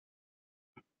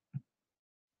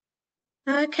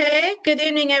Okay, good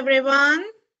evening, everyone.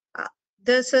 Uh,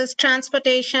 This is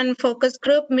Transportation Focus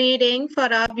Group meeting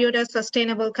for Arbutus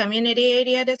Sustainable Community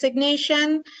Area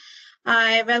designation.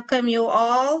 I welcome you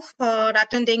all for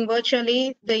attending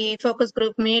virtually the focus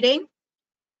group meeting.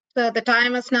 So the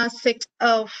time is now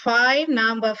 6:05,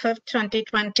 November 5th,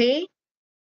 2020.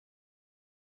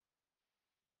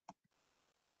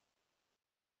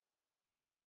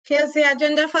 Here's the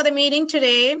agenda for the meeting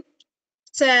today.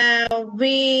 So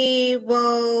we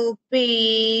will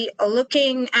be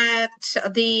looking at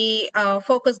the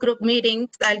focus group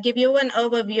meetings. I'll give you an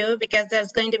overview because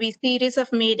there's going to be series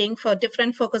of meetings for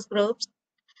different focus groups.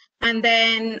 And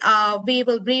then we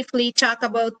will briefly talk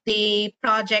about the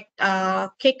project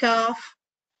kickoff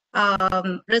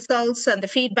results and the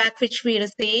feedback which we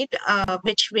received,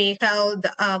 which we held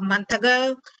a month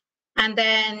ago. And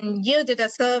then you did a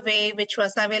survey which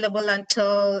was available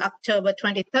until October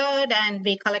 23rd, and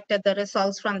we collected the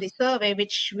results from the survey,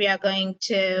 which we are going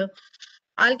to,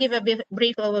 I'll give a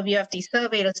brief overview of the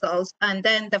survey results, and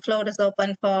then the floor is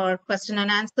open for question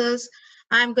and answers.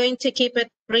 I'm going to keep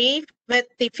it brief with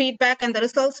the feedback and the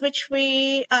results which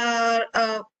we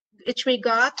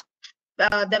got.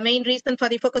 The main reason for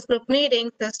the focus group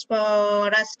meetings is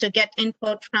for us to get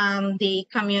input from the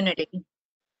community.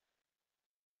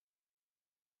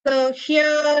 So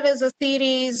here is a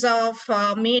series of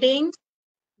meetings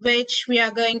which we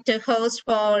are going to host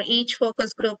for each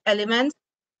focus group element.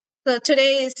 So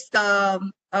today is the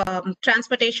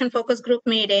transportation focus group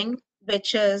meeting,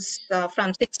 which is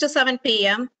from 6 to 7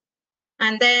 p.m.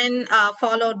 And then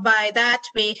followed by that,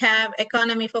 we have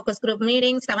economy focus group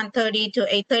meeting, 7:30 to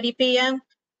 8:30 p.m.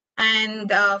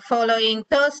 And following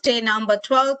Thursday, November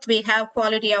 12th, we have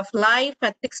quality of life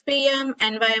at 6 p.m.,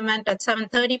 environment at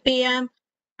 7:30 p.m.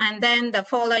 And then the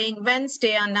following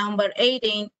Wednesday on November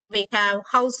 18th, we have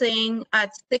housing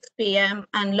at 6 p.m.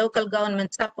 and local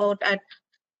government support at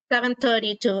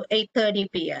 7:30 to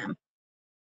 8:30 p.m.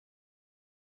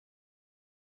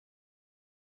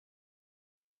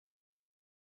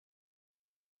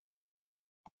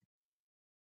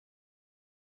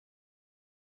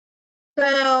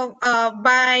 So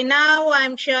by now,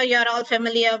 I'm sure you're all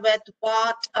familiar with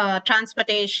what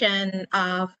transportation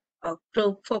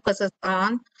group focuses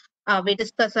on. We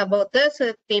discussed about this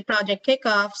at the project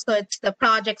kickoff. So it's the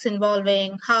projects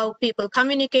involving how people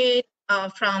communicate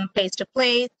from place to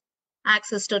place,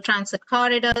 access to transit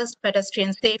corridors,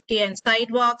 pedestrian safety and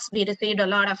sidewalks. We received a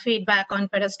lot of feedback on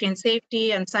pedestrian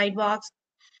safety and sidewalks,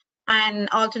 and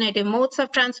alternative modes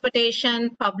of transportation,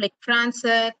 public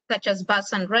transit, such as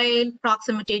bus and rail,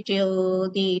 proximity to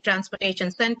the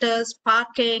transportation centers,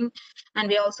 parking, and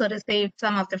we also received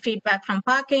some of the feedback from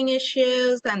parking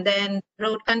issues, and then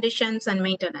road conditions and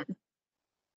maintenance.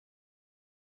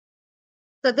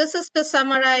 So this is to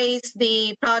summarize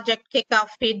the project kickoff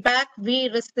feedback. We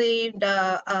received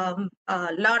a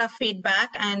lot of feedback,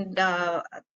 and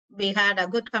we had a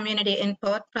good community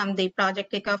input from the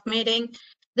project kickoff meeting.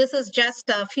 This is just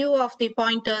a few of the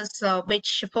pointers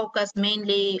which focus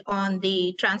mainly on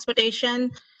the transportation.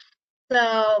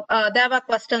 So there were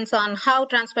questions on how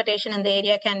transportation in the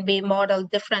area can be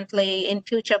modeled differently in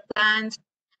future plans,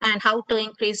 and how to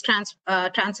increase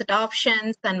transit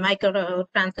options and micro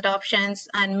transit options.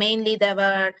 And mainly there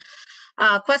were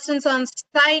questions on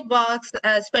sidewalks,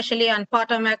 especially on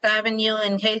Potomac Avenue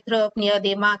in Hillthrop near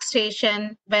the Mark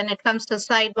Station. When it comes to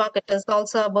sidewalk, it is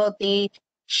also about the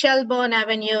Shelburne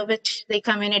Avenue, which the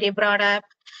community brought up.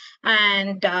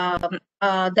 And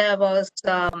there was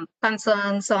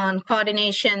concerns on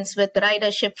coordinations with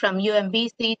ridership from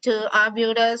UMBC to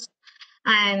Arbutus.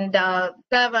 And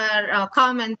there were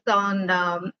comments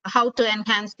on how to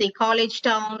enhance the college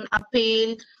town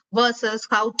appeal versus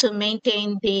how to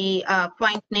maintain the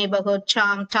quaint neighborhood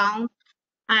charm town.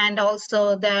 And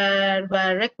also there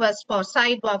were requests for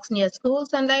sidewalks near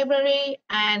schools and library.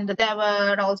 And there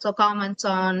were also comments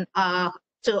on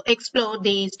to explore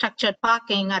the structured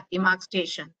parking at the Mark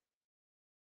Station.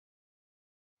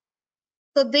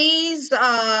 So these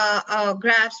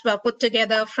graphs were put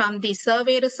together from the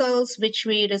survey results which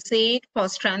we received for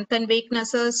strengths and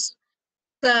weaknesses.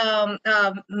 So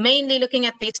mainly looking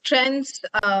at these trends,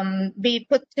 we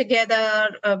put together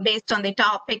based on the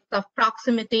topics of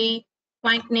proximity,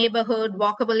 quaint neighborhood,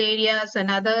 walkable areas, and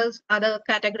other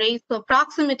categories. So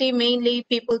proximity, mainly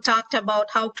people talked about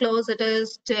how close it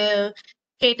is to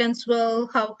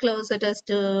Catonsville, how close it is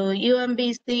to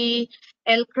UMBC,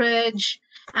 Elkridge,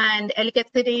 and Ellicott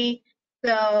City.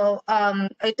 So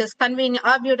it is convenient.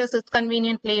 Arbutus is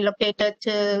conveniently located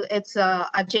to its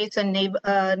adjacent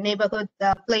neighborhood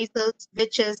places,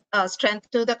 which is a strength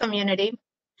to the community.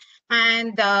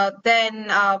 And then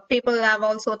people have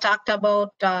also talked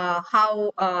about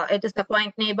how it is a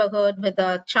quaint neighborhood with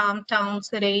a charm town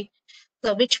city,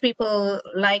 so which people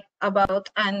like about,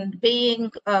 and being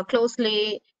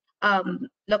closely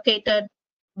located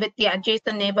with the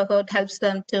adjacent neighborhood helps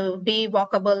them to be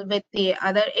walkable with the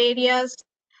other areas.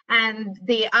 And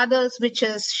the others, which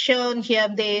is shown here,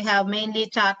 they have mainly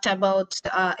talked about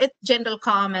its general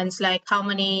comments like how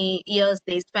many years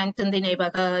they spent in the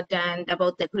neighborhood and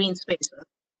about the green spaces.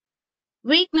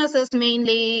 Weaknesses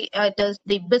mainly does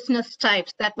the business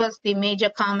types. That was the major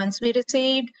comments we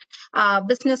received.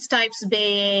 Business types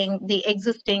being the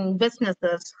existing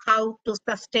businesses, how to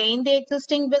sustain the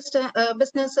existing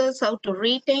businesses, how to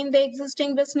retain the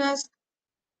existing business,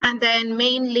 and then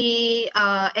mainly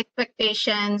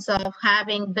expectations of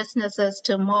having businesses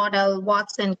to model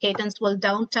what's in Catonsville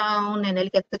downtown and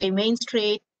Ellicott City Main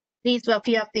Street. These were a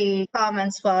few of the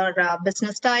comments for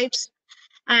business types.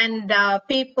 And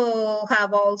people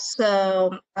have also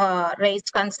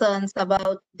raised concerns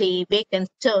about the vacant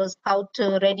stores, how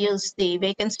to reduce the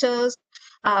vacant stores,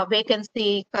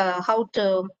 vacancy, how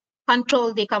to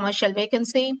control the commercial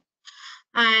vacancy,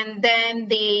 and then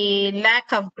the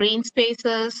lack of green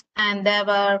spaces. And there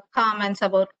were comments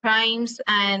about crimes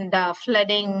and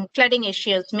flooding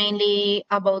issues, mainly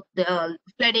about the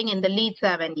flooding in the Leeds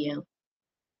Avenue.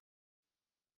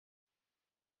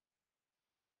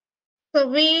 So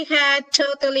we had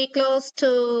totally close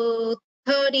to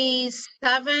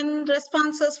 37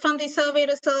 responses from the survey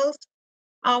results,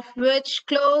 of which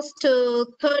close to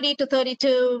 30 to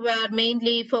 32 were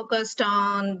mainly focused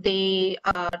on the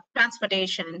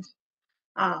transportation.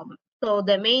 So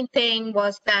the main thing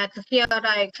was that here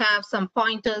I have some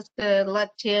pointers to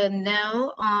let you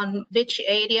know on which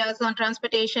areas on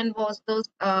transportation was those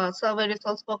survey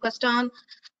results focused on.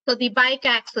 So the bike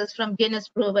access from Guinness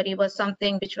Brewery was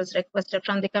something which was requested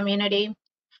from the community,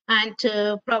 and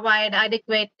to provide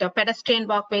adequate pedestrian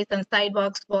walkways and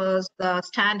sidewalks was the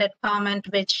standard comment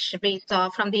which we saw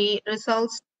from the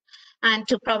results, and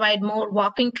to provide more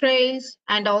walking trails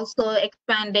and also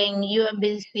expanding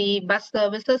UMBC bus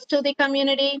services to the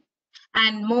community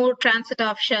and more transit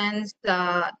options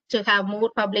to have more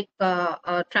public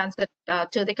transit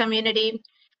to the community.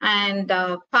 And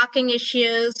parking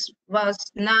issues was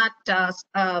not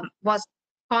was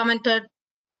commented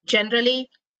generally,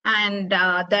 and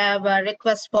there were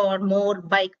requests for more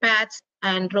bike paths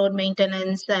and road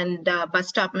maintenance and bus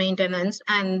stop maintenance,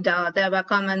 and there were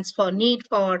comments for need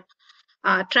for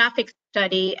traffic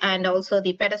study and also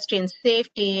the pedestrian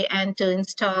safety, and to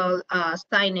install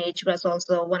signage was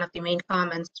also one of the main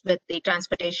comments with the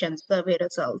transportation survey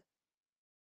results.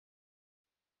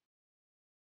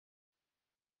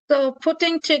 So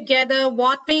putting together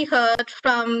what we heard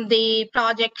from the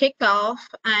project kickoff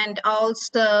and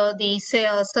also the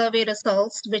survey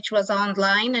results, which was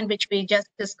online and which we just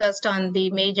discussed on the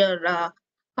major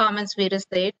comments we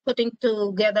received, putting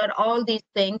together all these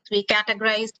things, we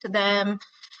categorized them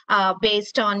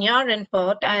based on your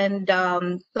input. And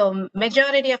so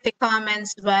majority of the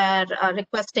comments were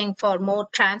requesting for more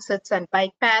transits and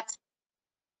bike paths,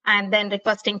 and then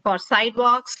requesting for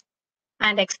sidewalks,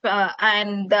 and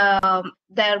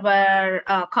there were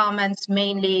comments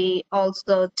mainly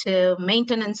also to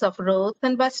maintenance of roads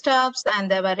and bus stops, and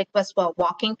there were requests for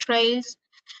walking trails,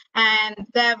 and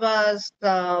there was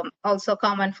also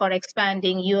comment for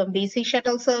expanding UMBC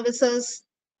shuttle services.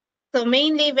 So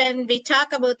mainly when we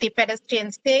talk about the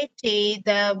pedestrian safety,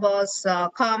 there was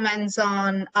comments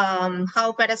on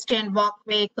how pedestrian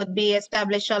walkway could be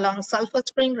established along Sulphur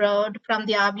Spring Road from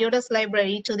the Arbutus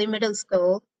Library to the middle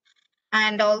school,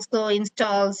 and also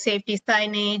install safety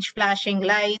signage, flashing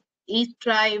lights. East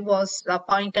Drive was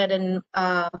pointed in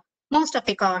most of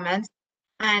the comments,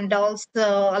 and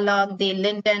also along the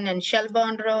Linden and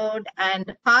Shelburne Road,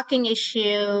 and parking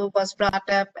issue was brought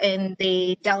up in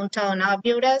the downtown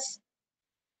Arbutus,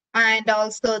 and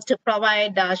also to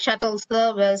provide shuttle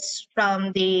service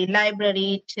from the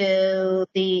library to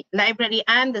the library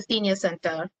and the senior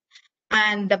center.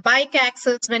 And the bike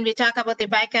access, when we talk about the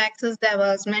bike access, there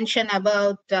was mention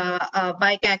about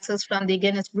bike access from the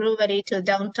Guinness Brewery to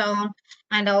downtown,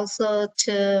 and also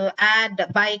to add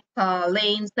bike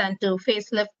lanes and to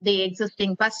facelift the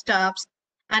existing bus stops,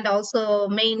 and also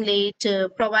mainly to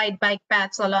provide bike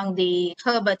paths along the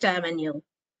Herbert Avenue.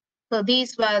 So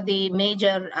these were the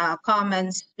major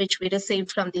comments which we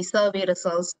received from the survey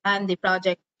results and the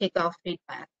project kickoff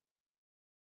feedback.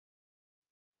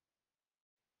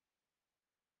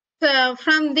 So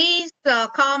from these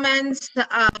comments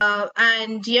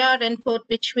and your input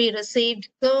which we received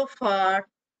so far,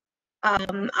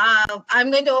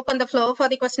 I'm going to open the floor for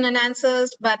the question and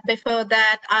answers, but before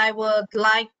that, I would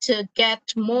like to get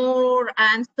more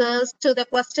answers to the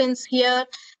questions here,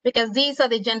 because these are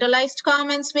the generalized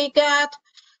comments we got,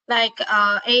 like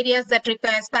areas that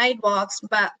require sidewalks.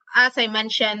 But as I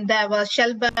mentioned, there was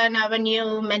Shelburne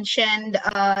Avenue mentioned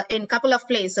in a couple of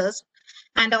places,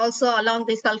 and also along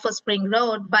the Sulphur Spring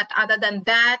Road. But other than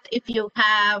that, if you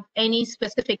have any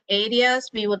specific areas,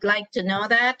 we would like to know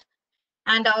that.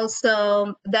 And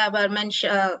also there were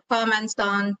comments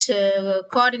on to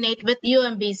coordinate with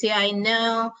UMBC. I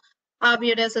know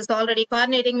Arbutus is already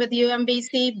coordinating with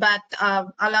UMBC, but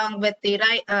along with the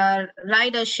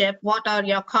ridership, what are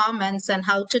your comments and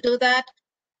how to do that?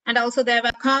 And also there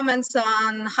were comments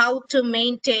on how to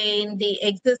maintain the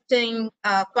existing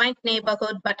quaint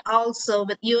neighborhood, but also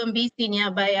with UMBC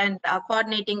nearby and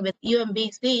coordinating with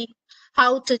UMBC,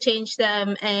 how to change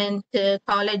them into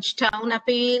college town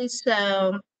appeals.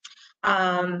 So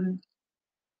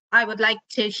I would like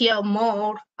to hear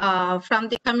more from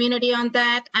the community on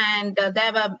that. And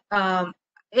there were,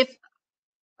 if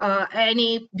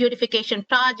any beautification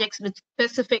projects with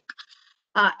specific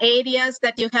areas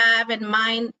that you have in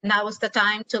mind, now is the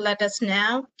time to let us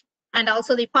know. And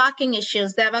also the parking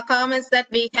issues. There were comments that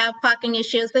we have parking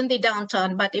issues in the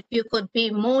downtown, but if you could be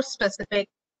more specific,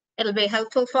 it'll be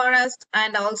helpful for us.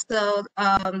 And also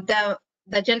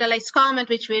the generalized comment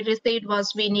which we received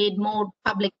was we need more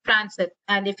public transit.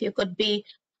 And if you could be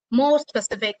more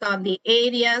specific on the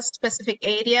areas, specific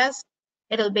areas,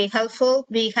 it'll be helpful.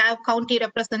 We have county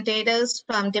representatives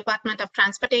from Department of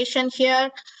Transportation here.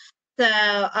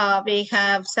 So we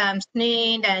have Sam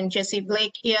Sneed and Jesse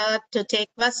Blake here to take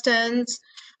questions.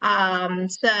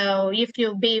 So if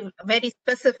you be very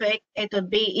specific, it would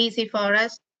be easy for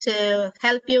us to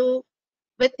help you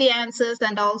with the answers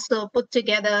and also put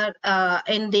together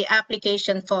in the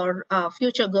application for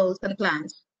future goals and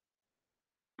plans.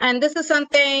 And this is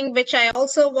something which I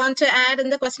also want to add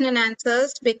in the question and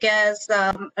answers, because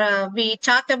we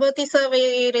talked about the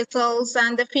survey results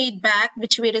and the feedback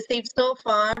which we received so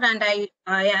far. And I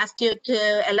asked you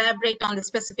to elaborate on the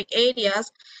specific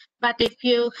areas. But if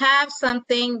you have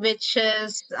something which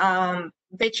is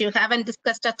which you haven't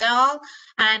discussed at all,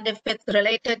 and if it's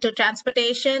related to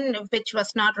transportation, which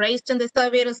was not raised in the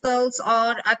survey results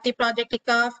or at the project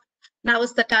kickoff, now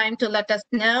is the time to let us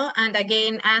know. And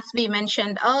again, as we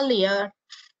mentioned earlier,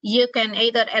 you can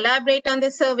either elaborate on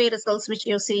the survey results, which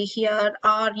you see here,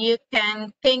 or you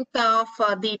can think of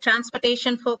the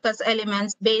transportation focus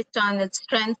elements based on its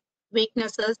strengths,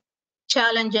 weaknesses,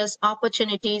 challenges,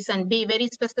 opportunities, and be very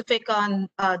specific on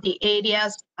the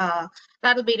areas.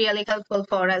 That'll be really helpful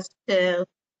for us to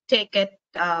take it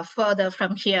further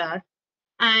from here.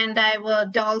 And I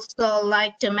would also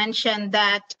like to mention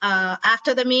that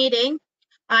after the meeting,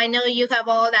 I know you have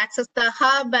all accessed the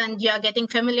hub and you're getting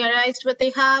familiarized with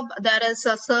the hub. There is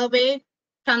a survey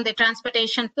from the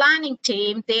transportation planning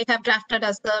team. They have drafted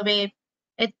a survey.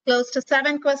 It's close to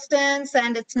 7 questions,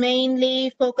 and it's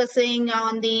mainly focusing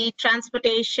on the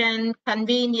transportation,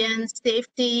 convenience,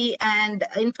 safety, and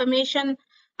information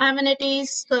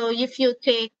amenities. So if you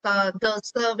take the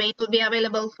survey, it will be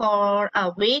available for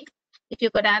a week. If you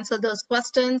could answer those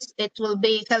questions, it will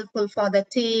be helpful for the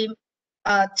team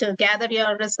to gather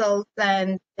your results,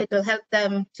 and it will help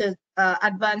them to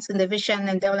advance in the vision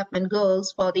and development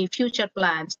goals for the future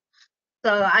plans.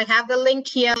 So I have the link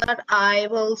here. I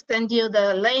will send you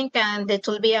the link, and it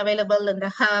will be available in the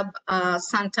hub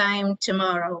sometime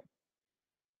tomorrow.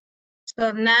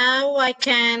 So now I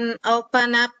can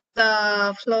open up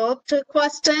the floor to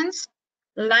questions.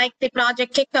 Like the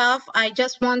project kickoff, I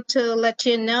just want to let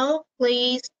you know,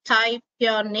 please type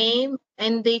your name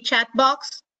in the chat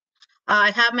box.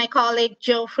 I have my colleague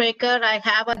Joe Fraker. I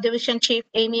have our division chief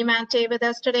Amy Mante with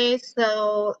us today.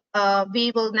 So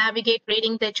we will navigate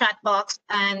reading the chat box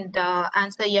and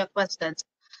answer your questions.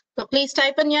 So please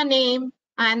type in your name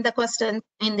and the question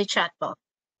in the chat box.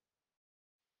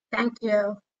 Thank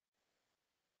you.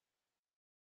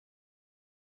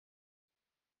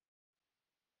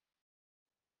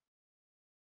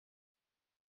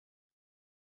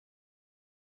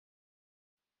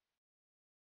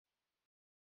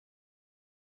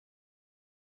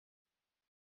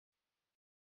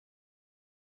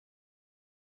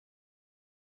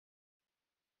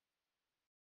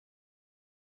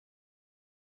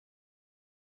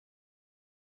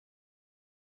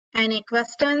 Any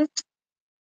questions?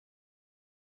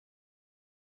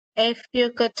 If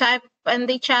you could type in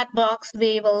the chat box,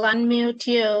 we will unmute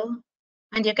you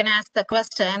and you can ask the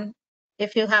question.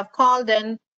 If you have called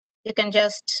in, you can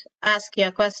just ask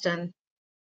your question.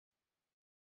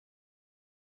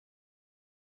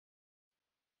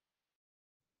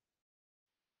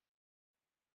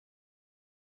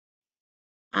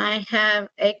 I have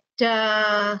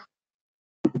Ekta.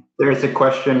 There's a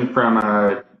question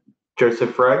from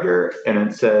Joseph Reiger, and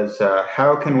it says,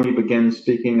 how can we begin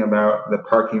speaking about the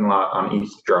parking lot on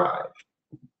East Drive?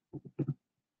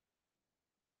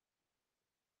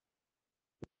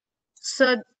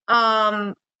 So,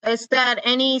 is there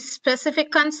any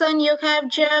specific concern you have,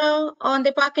 Joe, on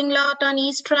the parking lot on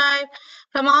East Drive?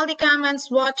 From all the comments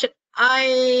what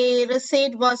I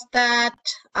received was that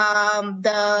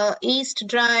the East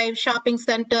Drive shopping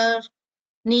center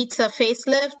needs a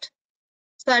facelift.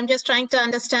 So I'm just trying to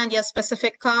understand your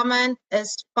specific comment.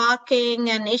 Is parking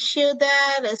an issue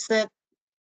there?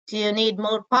 Do you need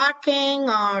more parking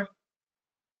or?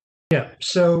 Yeah,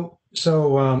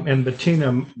 and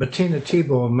Bettina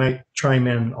Tebow might chime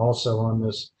in also on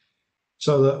this.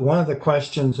 So one of the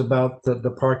questions about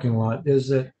the parking lot is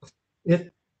that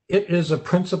it is a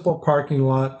principal parking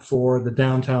lot for the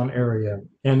downtown area,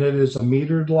 and it is a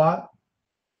metered lot.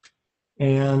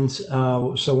 And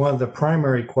so one of the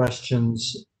primary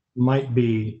questions might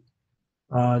be,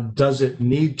 does it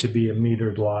need to be a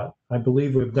metered lot? I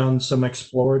believe we've done some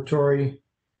exploratory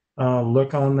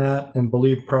look on that and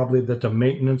believe probably that the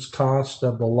maintenance cost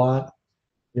of the lot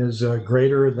is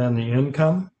greater than the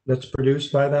income that's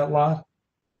produced by that lot.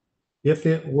 If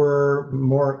it were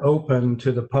more open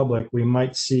to the public, we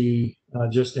might see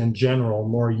just in general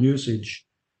more usage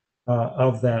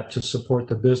of that to support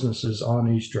the businesses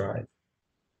on East Drive.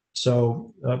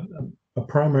 So a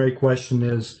primary question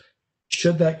is,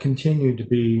 should that continue to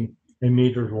be a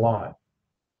metered lot?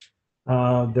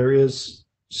 There is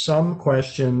some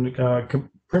question,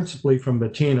 principally from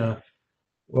Bettina,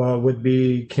 would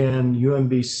be, can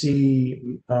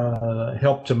UMBC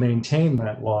help to maintain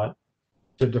that lot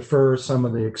to defer some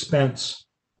of the expense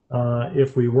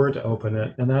if we were to open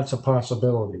it? And that's a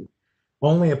possibility.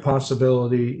 Only a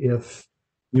possibility if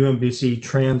UMBC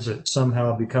Transit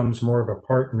somehow becomes more of a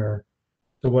partner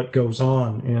to what goes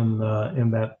on in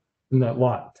that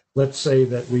lot. Let's say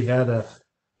that we had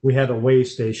a way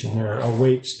station there, a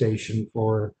wait station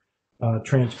for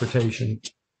transportation.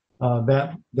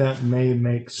 That may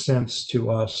make sense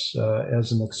to us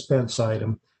as an expense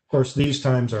item. Of course, these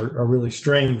times are really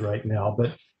strained right now,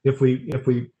 but if we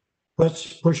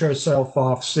push ourselves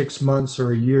off 6 months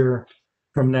or a year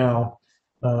from now,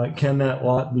 can that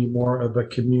lot be more of a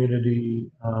community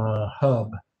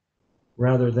hub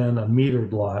rather than a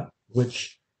metered lot,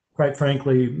 which quite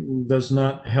frankly does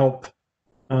not help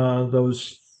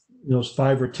those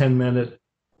 5 or 10 minute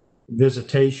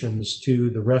visitations to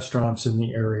the restaurants in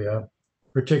the area,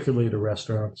 particularly the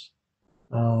restaurants.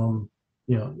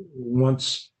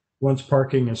 Once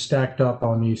parking is stacked up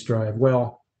on East Drive,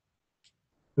 well,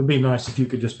 it'd be nice if you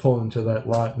could just pull into that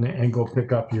lot and go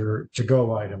pick up your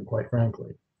to-go item, quite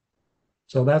frankly.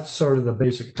 So that's sort of the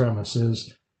basic premise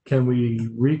is, can we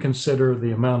reconsider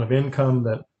the amount of income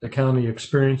that the county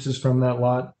experiences from that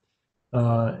lot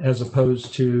as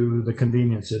opposed to the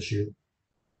convenience issue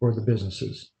for the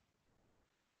businesses?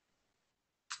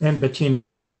 And Bettina.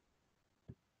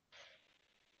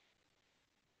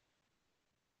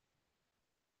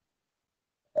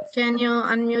 Can you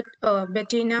unmute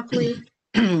Bettina, please?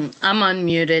 I'm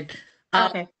unmuted.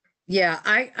 Okay. Yeah,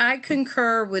 I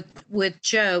concur with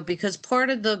Joe, because part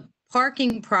of the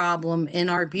parking problem in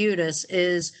Arbutus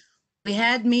is we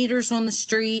had meters on the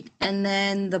street and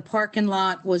then the parking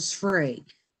lot was free.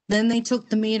 Then they took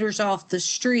the meters off the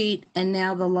street and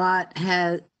now the lot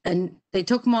and they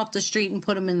took them off the street and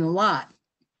put them in the lot.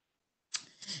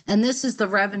 And this is the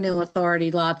Revenue Authority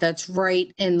lot that's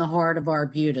right in the heart of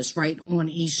Arbutus, right on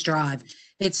East Drive.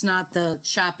 It's not the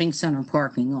shopping center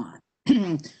parking lot.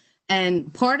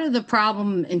 And part of the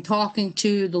problem in talking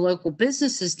to the local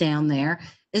businesses down there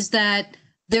is that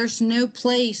there's no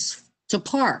place to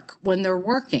park when they're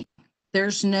working.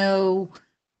 There's no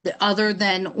other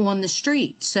than on the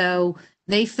street. So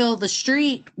they fill the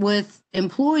street with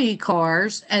employee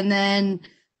cars, and then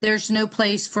there's no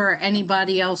place for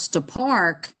anybody else to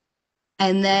park.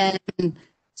 And then,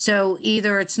 so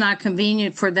either it's not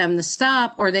convenient for them to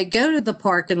stop, or they go to the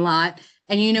parking lot.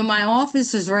 And, my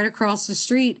office is right across the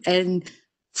street. And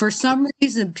for some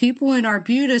reason, people in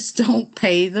Arbutus don't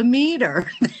pay the meter.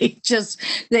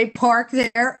 They park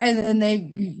there, and then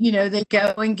they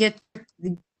go and get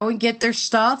their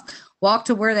stuff, walk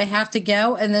to where they have to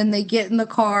go, and then they get in the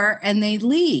car and they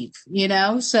leave,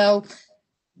 So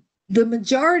the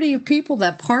majority of people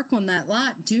that park on that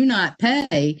lot do not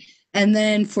pay. And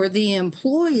then for the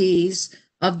employees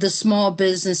of the small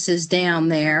businesses down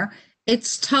there,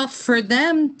 it's tough for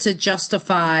them to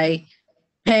justify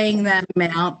paying that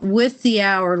amount with the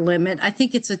hour limit. I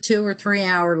think it's a 2 or 3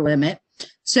 hour limit.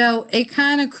 So it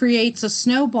kind of creates a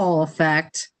snowball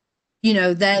effect,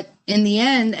 that in the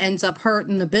end ends up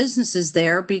hurting the businesses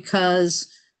there because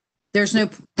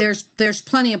there's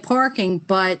plenty of parking,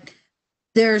 but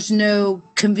there's no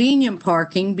convenient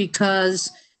parking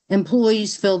because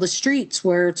employees fill the streets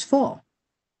where it's full.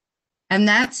 And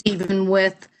that's even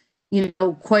with,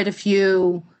 quite a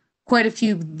few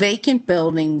vacant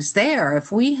buildings there.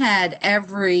 If we had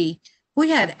every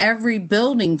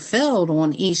building filled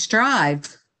on East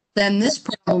Drive, then this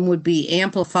problem would be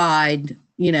amplified,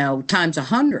 times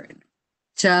 100.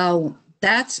 So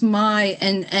that's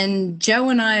and Joe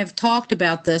and I have talked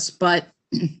about this, but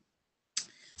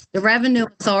the Revenue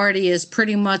Authority is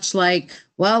pretty much like,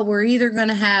 well, we're either going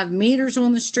to have meters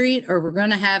on the street or we're going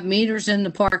to have meters in the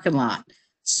parking lot.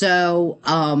 So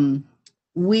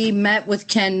we met with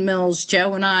Ken Mills.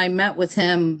 Joe and I met with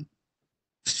him,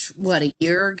 a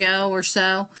year ago or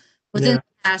so, within the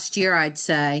past year, I'd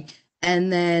say.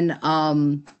 And then,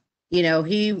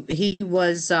 he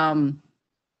was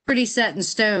pretty set in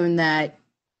stone that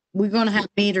we're going to have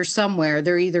meters somewhere.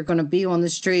 They're either going to be on the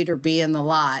street or be in the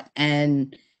lot.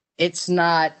 And it's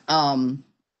not,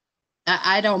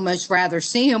 I'd almost rather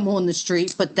see them on the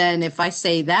street, but then if I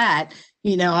say that,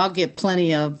 I'll get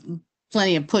plenty of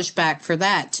pushback for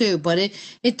that too. But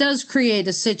it does create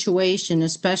a situation,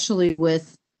 especially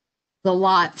with the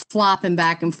lot flopping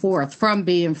back and forth from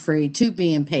being free to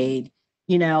being paid,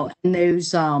 and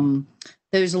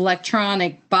those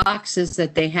electronic boxes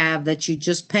that they have that you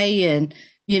just pay in,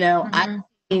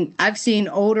 I've seen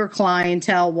older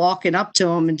clientele walking up to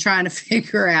them and trying to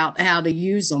figure out how to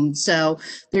use them. So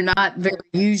they're not very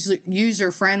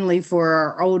user friendly for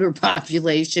our older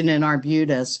population in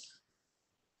Arbutus.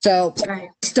 So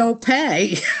still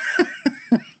pay.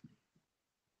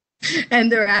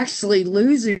 And they're actually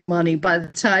losing money by the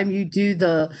time you do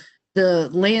the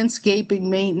landscaping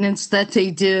maintenance that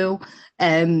they do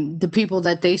and the people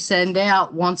that they send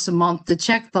out once a month to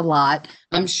check the lot.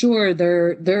 I'm sure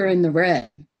they're in the red.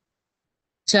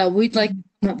 So we'd like to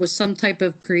come up with some type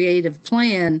of creative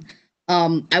plan.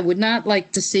 I would not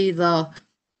like to see the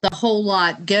whole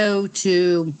lot go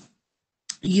to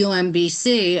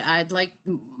UMBC. I'd like,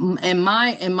 in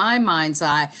my mind's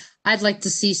eye, I'd like to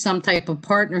see some type of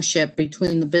partnership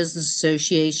between the business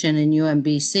association and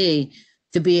UMBC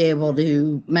to be able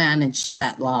to manage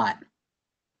that lot.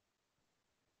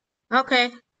 Okay.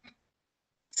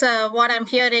 So what I'm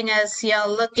hearing is you're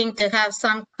looking to have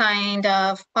some kind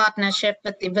of partnership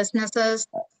with the businesses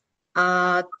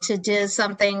to do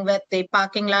something with the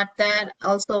parking lot there,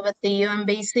 also with the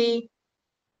UMBC.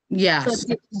 Yes.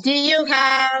 So do you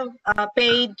have a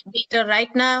paid meter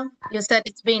right now? You said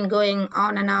it's been going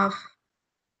on and off.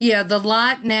 Yeah, the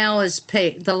lot now is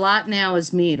paid. The lot now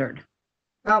is metered.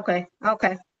 Okay.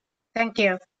 Thank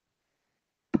you.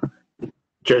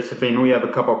 Josephine, we have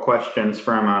a couple questions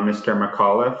from Mr.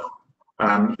 McAuliffe.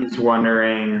 He's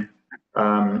wondering,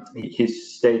 he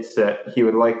states that he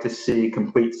would like to see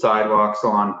complete sidewalks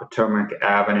along Potomac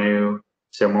Avenue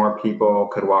so more people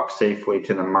could walk safely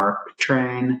to the MARC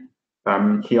train.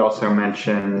 He also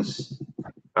mentions,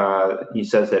 he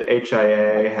says that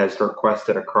HIA has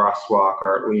requested a crosswalk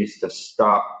or at least a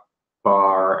stop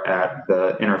bar at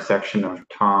the intersection of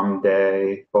Tom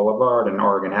Day Boulevard and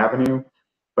Oregon Avenue,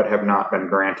 but have not been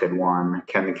granted one.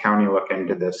 Can the county look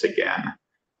into this again?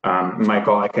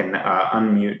 Michael, I can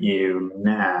unmute you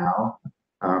now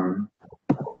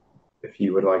if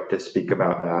you would like to speak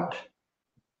about that.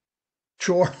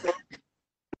 Sure.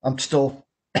 I'm still,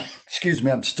 excuse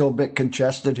me, I'm still a bit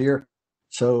congested here.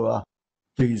 So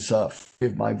please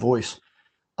forgive my voice.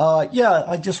 Yeah,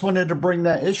 I just wanted to bring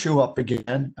that issue up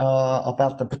again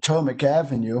about the Potomac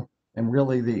Avenue and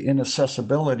really the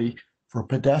inaccessibility for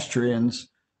pedestrians,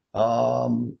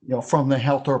 from the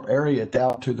Halthorpe area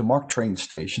down to the MARC train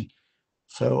station.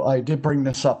 So I did bring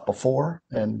this up before,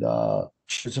 and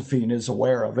Josephine is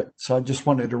aware of it. So I just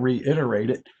wanted to reiterate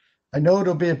it. I know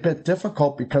it'll be a bit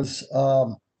difficult because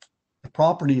the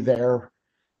property there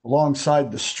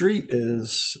alongside the street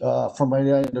is, from what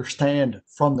I understand,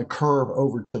 from the curb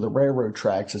over to the railroad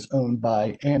tracks is owned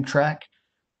by Amtrak.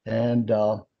 And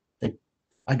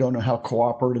I don't know how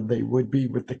cooperative they would be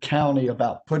with the county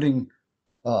about putting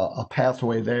a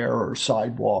pathway there or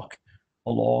sidewalk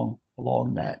along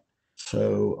that.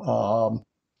 So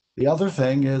the other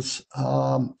thing is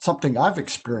something I've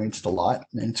experienced a lot,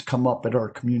 and it's come up at our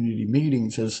community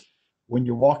meetings, is when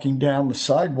you're walking down the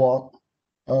sidewalk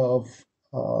of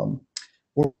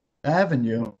Oregon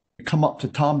Avenue, you come up to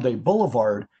Tom Day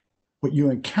Boulevard, what you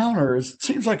encounter is, it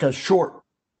seems like a short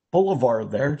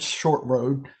boulevard there, it's a short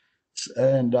road,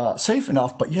 and safe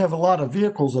enough, but you have a lot of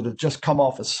vehicles that have just come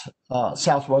off of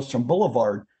Southwestern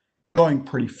Boulevard going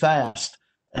pretty fast.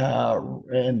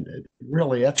 And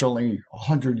really, that's only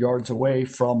 100 yards away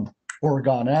from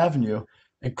Oregon Avenue.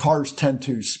 And cars tend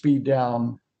to speed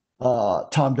down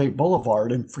Tom Date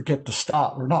Boulevard and forget to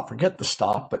stop, or not forget to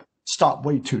stop, but stop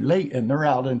way too late. And they're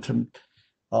out into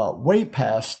way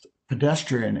past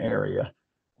pedestrian area.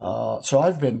 So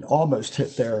I've been almost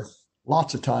hit there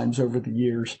lots of times over the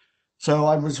years. So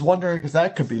I was wondering if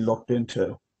that could be looked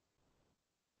into.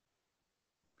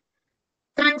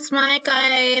 Thanks, Mike.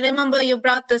 I remember you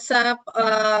brought this up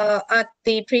at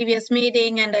the previous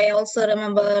meeting, and I also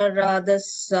remember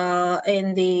this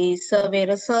in the survey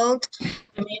result.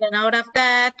 I made a note of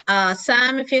that.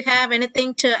 Sam, if you have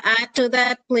anything to add to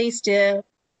that, please do.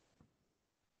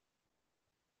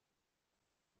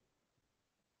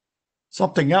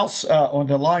 Something else on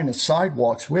the line of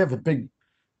sidewalks, we have a big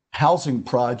housing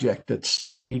project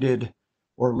that's needed,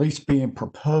 or at least being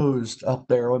proposed up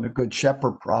there on the Good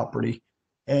Shepherd property.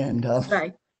 And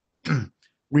Right.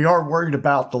 we are worried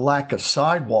about the lack of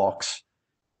sidewalks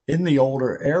in the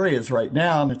older areas right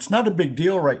now. And it's not a big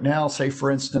deal right now, say,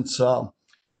 for instance,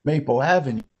 Maple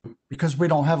Avenue, because we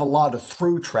don't have a lot of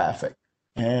through traffic.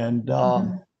 And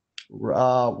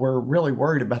we're really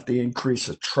worried about the increase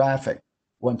of traffic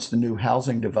once the new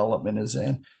housing development is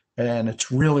in. And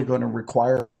it's really going to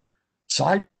require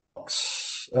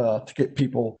sidewalks to get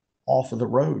people off of the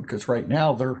road, because right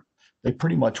now they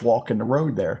pretty much walk in the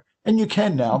road there. And you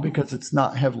can now because it's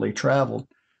not heavily traveled.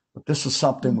 But this is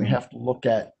something we have to look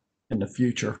at in the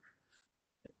future.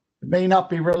 It may not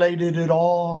be related at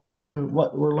all to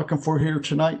what we're looking for here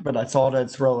tonight, but I thought I'd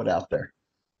throw it out there.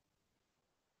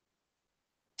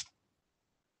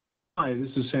 Hi,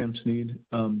 this is Sam Sneed.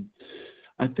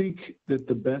 I think that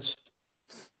the best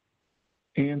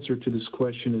answer to this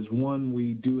question is, one,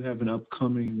 we do have an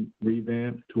upcoming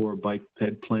revamp to our bike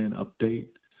ped plan update,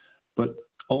 but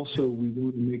also we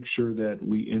want to make sure that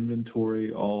we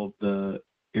inventory all of the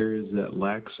areas that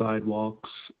lack sidewalks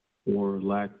or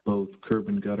lack both curb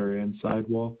and gutter and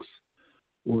sidewalks,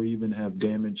 or even have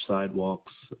damaged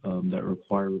sidewalks that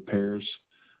require repairs.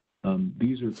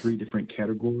 These are 3 different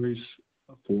categories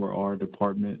for our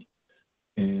department.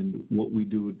 And what we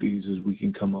do with these is we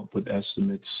can come up with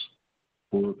estimates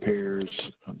for repairs.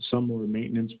 Some are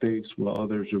maintenance-based, while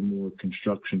others are more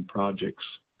construction projects.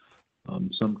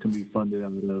 Some can be funded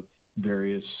out of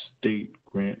various state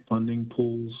grant funding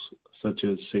pools, such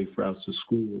as Safe Routes to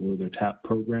School or their TAP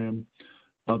program.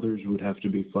 Others would have to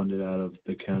be funded out of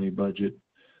the county budget.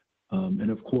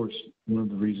 And of course, one of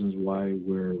the reasons why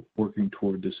we're working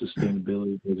toward the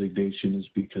sustainability designation is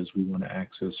because we want to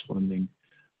access funding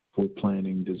for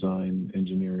planning, design,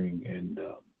 engineering, and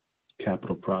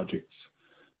capital projects.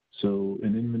 So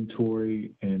an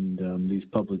inventory and these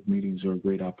public meetings are a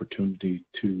great opportunity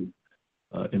to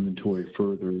inventory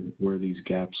further where these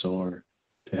gaps are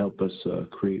to help us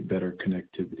create better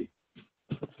connectivity.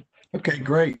 Okay,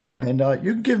 great. And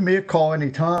you can give me a call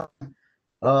anytime.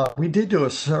 We did do a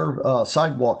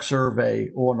sidewalk survey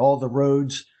on all the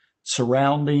roads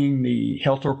surrounding the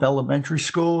Heltorp Elementary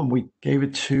School, and we gave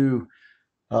it to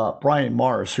Brian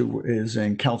Morris, who is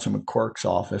in Councilman Quirk's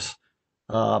office.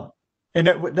 And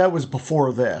that was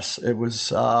before this. It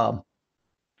was under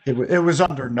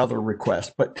another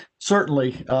request, but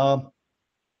certainly,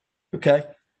 okay.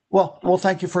 Well,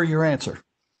 thank you for your answer.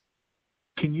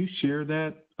 Can you share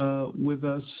that with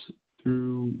us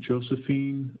through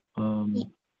Josephine?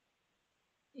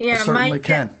 Yeah, I certainly Mike,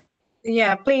 can.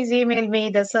 yeah, please email me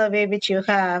the survey which you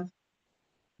have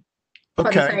for the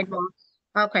Okay. sidewalks.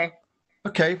 Okay,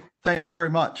 Okay. Thank you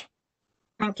very much.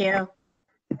 thank you.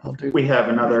 I'll do. We have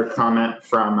another comment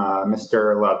from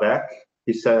Mr. Lebec.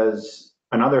 He says,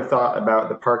 another thought about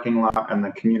the parking lot and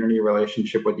the community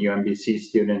relationship with UMBC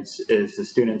students is the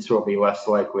students will be less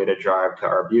likely to drive to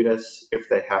Arbutus if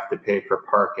they have to pay for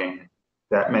parking.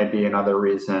 That may be another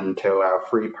reason to allow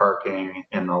free parking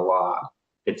in the lot.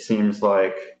 It seems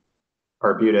like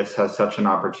Arbutus has such an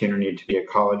opportunity to be a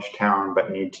college town,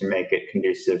 but need to make it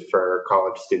conducive for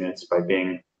college students by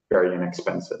being very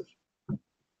inexpensive.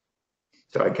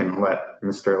 So I can let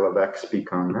Mr. Lebec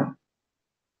speak on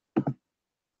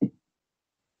that.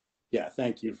 Yeah,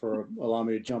 thank you for allowing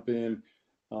me to jump in.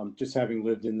 Just having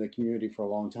lived in the community for a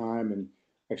long time and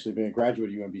actually being a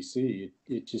graduate at UMBC,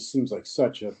 it just seems like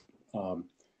such a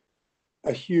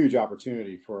huge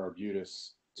opportunity for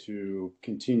Arbutus to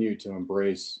continue to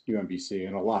embrace UMBC,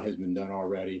 and a lot has been done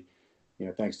already,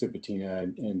 thanks to Bettina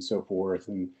and so forth.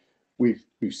 And we've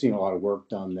seen a lot of work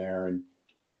done there, and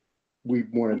we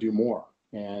want to do more.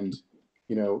 And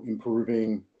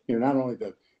improving, not only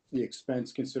the the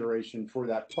expense consideration for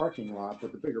that parking lot,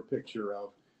 but the bigger picture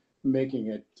of making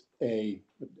it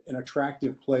an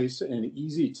attractive place and an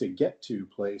easy to get to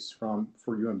place for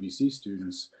UMBC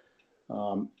students.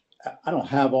 I don't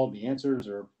have all the answers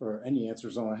or any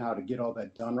answers on how to get all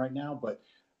that done right now, but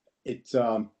it's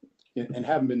and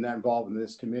haven't been that involved in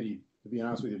this committee, to be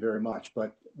honest with you, very much,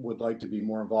 but would like to be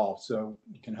more involved so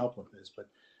you can help with this. But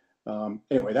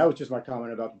anyway, that was just my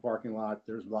comment about the parking lot.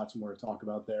 There's lots more to talk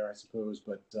about there, I suppose,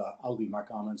 but I'll leave my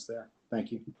comments there.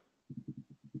 Thank you.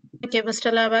 Thank you,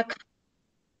 Mr. Levick.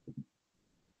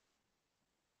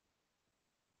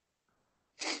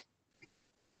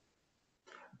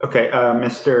 Okay,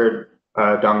 Mr.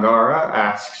 Dongara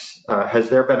asks, has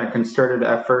there been a concerted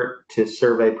effort to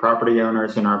survey property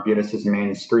owners in Arbutus's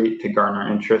main street to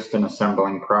garner interest in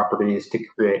assembling properties to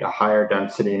create a higher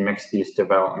density mixed-use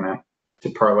development to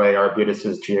parlay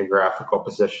Arbutus's geographical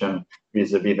position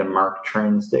vis-a-vis the MARC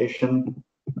train station?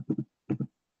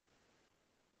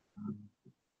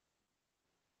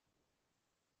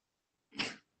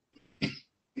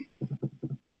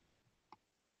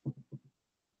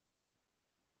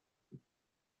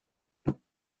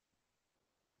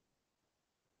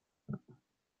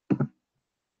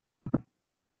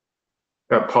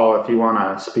 Paul, if you want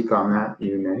to speak on that,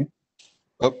 you may.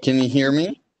 Oh, can you hear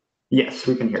me? Yes,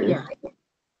 we can hear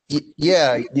you.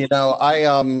 Yeah, you know,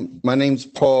 my name's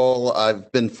Paul.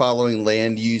 I've been following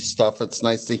land use stuff. It's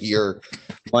nice to hear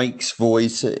Mike's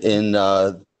voice in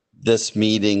this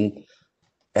meeting.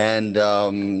 And,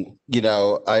 you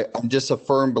know, I'm just a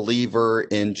firm believer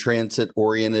in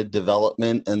transit-oriented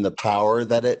development and the power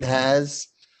that it has.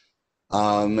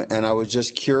 And I was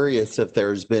just curious if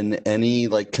there's been any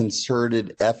like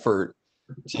concerted effort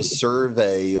to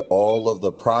survey all of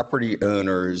the property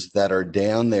owners that are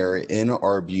down there in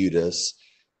Arbutus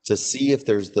to see if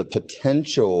there's the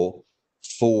potential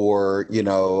for, you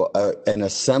know, an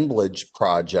assemblage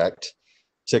project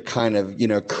to kind of, you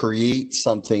know, create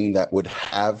something that would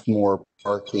have more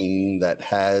parking, that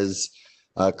has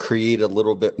create a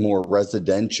little bit more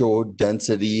residential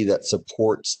density that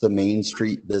supports the Main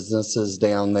Street businesses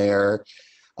down there,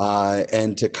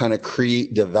 and to kind of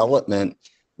create development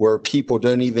where people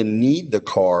don't even need the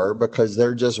car because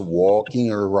they're just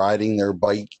walking or riding their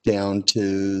bike down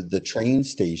to the train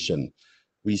station.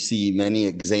 We see many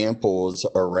examples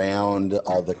around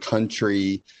the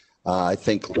country. I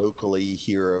think locally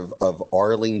here of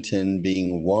Arlington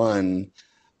being one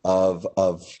of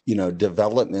you know,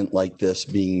 development like this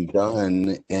being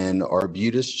done, and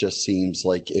Arbutus just seems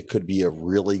like it could be a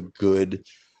really good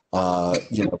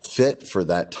you know, fit for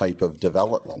that type of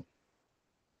development.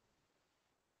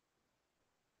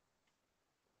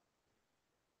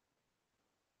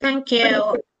 Thank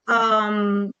you.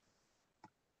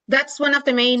 That's one of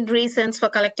the main reasons for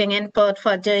collecting input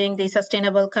for doing the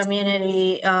sustainable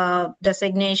community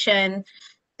designation.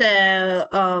 So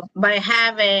by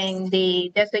having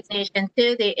the designation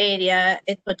to the area,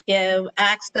 it would give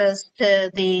access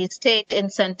to the state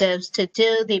incentives to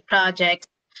do the project,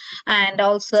 and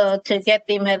also to get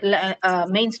the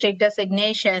Main Street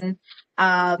designation,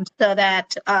 so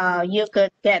that you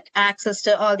could get access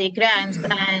to all the grants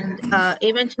and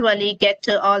eventually get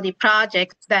to all the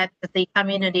projects that the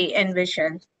community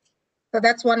envisions. So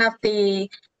that's one of the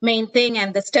main thing,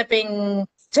 and the stepping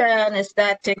stone is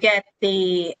that to get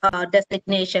the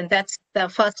designation. That's the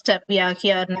first step. We are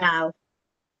here now.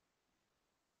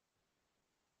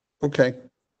 Okay.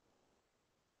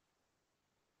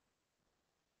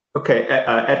 Okay,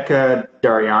 Edka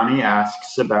Dariani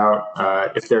asks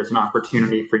about if there's an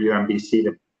opportunity for UMBC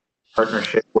to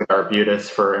partnership with Arbutus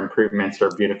for improvements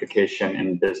or beautification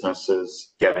in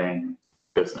businesses getting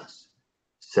business.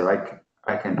 So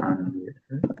I can unmute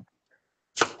her.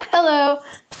 Hello,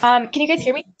 can you guys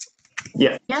hear me?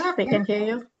 Yeah. Yeah, we can hear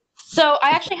you. So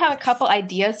I actually have a couple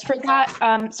ideas for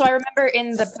that. So I remember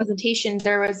in the presentation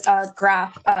there was a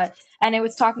graph, and it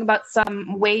was talking about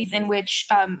some ways in which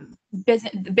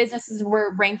businesses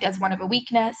were ranked as one of a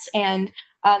weakness, and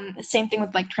same thing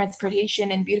with like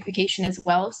transportation and beautification as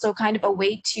well. So kind of a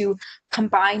way to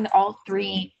combine all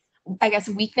three, I guess,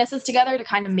 weaknesses together to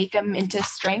kind of make them into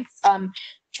strengths.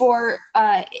 For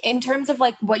in terms of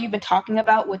like what you've been talking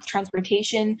about with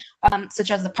transportation,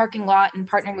 such as the parking lot and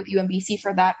partnering with UMBC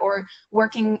for that, or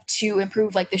working to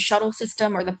improve like the shuttle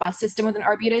system or the bus system within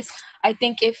Arbutus, I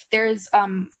think if there's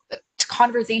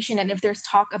conversation and if there's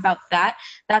talk about that,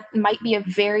 that might be a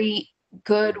very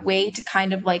good way to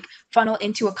kind of like funnel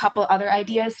into a couple other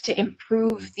ideas to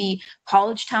improve the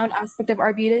college town aspect of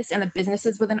Arbutus and the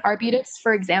businesses within Arbutus.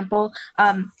 For example,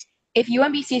 if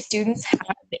UMBC students have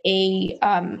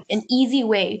an easy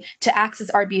way to access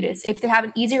Arbutus, if they have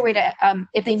an easier way to,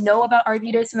 if they know about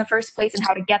Arbutus in the first place and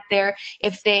how to get there,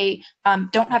 if they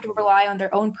don't have to rely on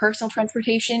their own personal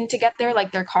transportation to get there,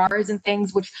 like their cars and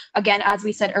things, which again, as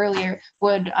we said earlier,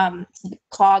 would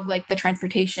clog like the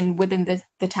transportation within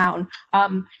the town,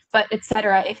 but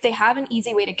etc. If they have an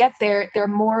easy way to get there, they're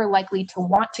more likely to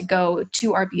want to go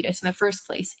to Arbutus in the first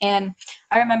place. And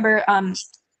I remember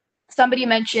somebody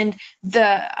mentioned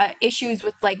the issues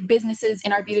with like businesses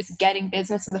in Arbutus getting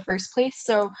business in the first place.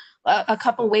 So a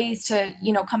couple ways to,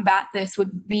 combat this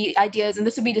would be ideas, and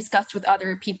this would be discussed with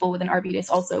other people within Arbutus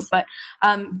also, but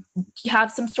you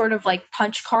have some sort of like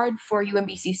punch card for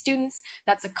UMBC students.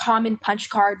 That's a common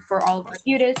punch card for all of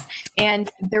Arbutus,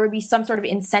 and there would be some sort of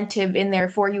incentive in there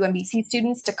for UMBC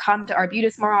students to come to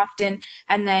Arbutus more often,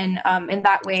 and then in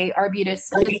that way Arbutus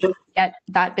will get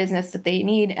that business that they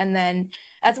need. And then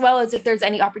as well as if there's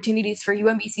any opportunities for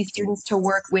UMBC students to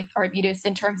work with Arbutus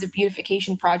in terms of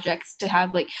beautification projects, to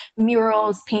have like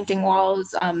murals, painting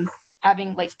walls,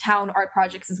 having like town art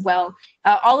projects as well.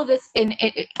 All of this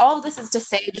is to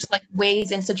say just like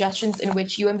ways and suggestions in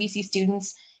which UMBC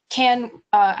students can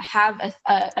have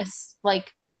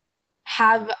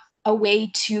a way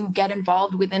to get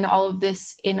involved within all of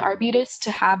this in Arbutus,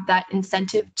 to have that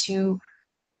incentive to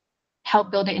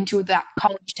help build it into that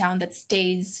college town that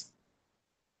stays,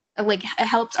 like it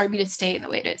helps Arbutus stay in the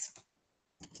way it is.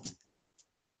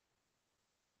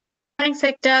 Thanks,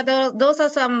 Hector. Those are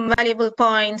some valuable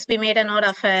points. We made a note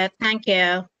of it. Thank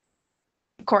you.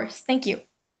 Of course. Thank you.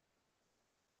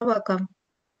 You're welcome.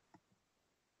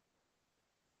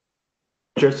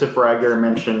 Joseph Reiger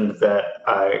mentioned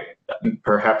that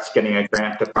perhaps getting a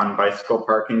grant to fund bicycle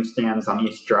parking stands on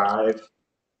East Drive.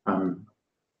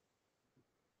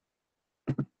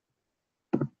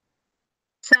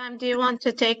 Sam, do you want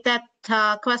to take that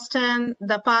question?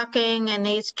 The parking in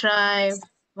East Drive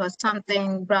was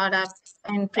something brought up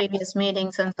in previous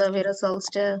meetings and survey results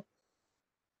too.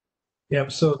 Yeah,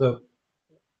 so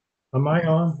am I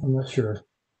on? I'm not sure.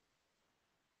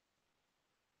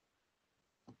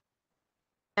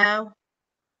 No.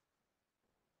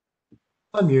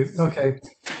 Unmute, okay.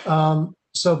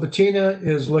 So Bettina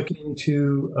is looking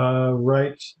to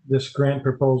write this grant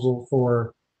proposal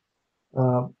for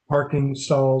parking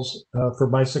stalls for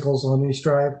bicycles on East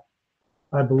Drive.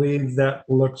 I believe that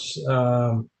looks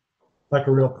like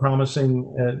a real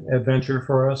promising adventure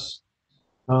for us.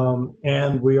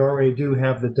 And we already do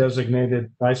have the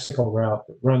designated bicycle route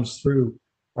that runs through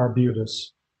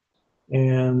Arbutus.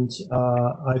 And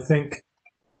I think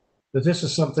that this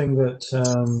is something that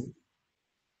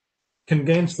can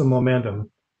gain some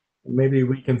momentum. Maybe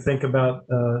we can think about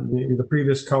the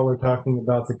previous caller talking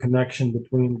about the connection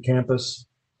between campus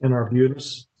and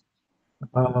Arbutus.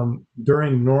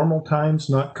 During normal times,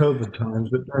 not COVID times,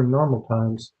 but during normal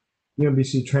times,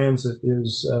 UMBC Transit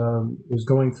is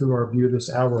going through Arbutus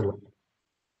hourly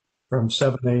from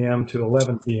 7 a.m. to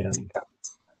 11 p.m.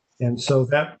 And so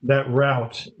that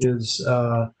route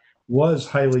was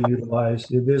highly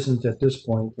utilized. It isn't at this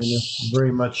point, and it's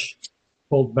very much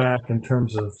pulled back in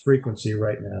terms of frequency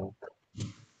right now.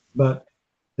 But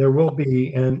there will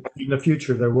be, and in the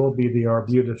future, there will be the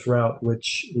Arbutus route,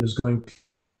 which is going to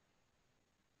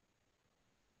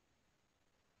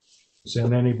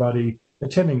send anybody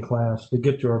attending class to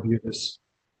get to Arbutus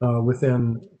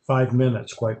within 5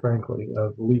 minutes, quite frankly,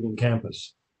 of leaving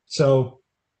campus. So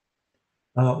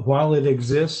while it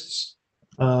exists,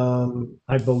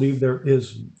 I believe there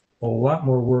is a lot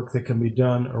more work that can be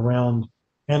done around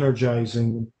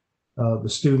energizing the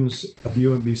students of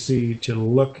UMBC to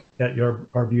look at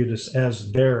Arbutus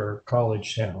as their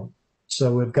college town.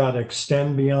 So we've got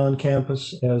Extend Beyond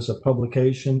Campus as a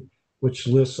publication, which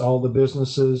lists all the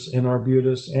businesses in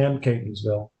Arbutus and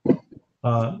Catonsville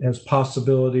as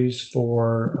possibilities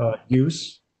for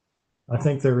use. I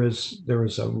think there's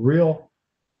a real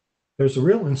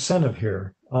incentive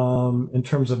here in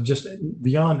terms of just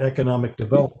beyond economic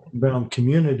development, beyond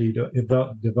community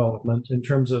development, in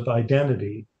terms of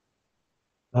identity.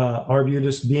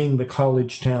 Arbutus being the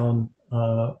college town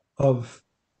of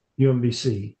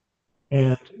UMBC,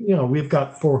 and we've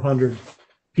got 400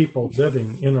 people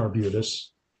living in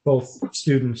Arbutus, both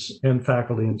students and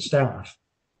faculty and staff.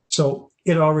 So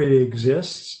it already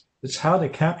exists. It's how to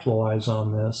capitalize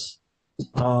on this.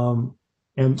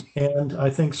 And I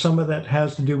think some of that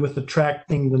has to do with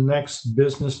attracting the next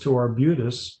business to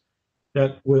Arbutus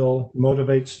that will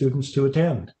motivate students to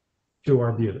attend to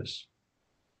Arbutus.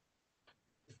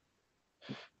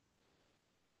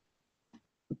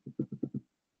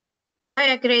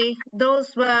 I agree.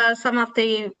 Those were some of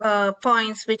the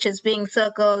points which is being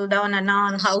circled on and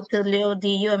on, how to lure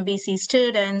the UMBC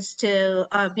students to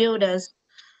Arbutus,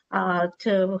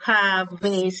 to have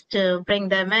ways to bring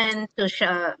them in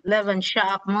to live and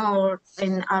shop more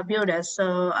in Arbutus.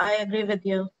 So I agree with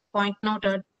you. Point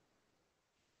noted.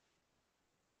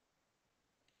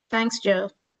 Thanks, Joe.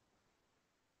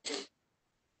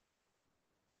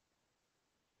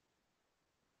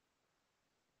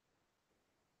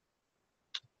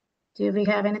 Do we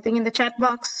have anything in the chat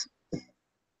box?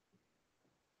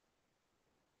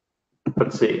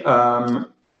 Let's see.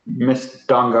 Ms.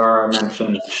 Dongara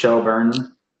mentioned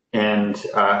Shelburne and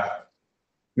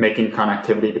making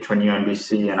connectivity between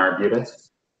UMBC and Arbutus.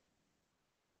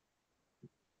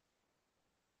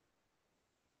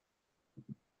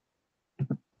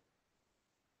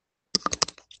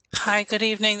 Hi, good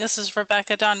evening. This is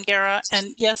Rebecca Dongara.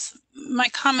 And yes, my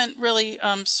comment really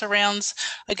surrounds,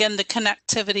 again, the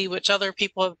connectivity, which other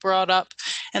people have brought up,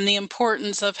 and the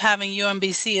importance of having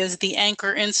UMBC as the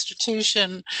anchor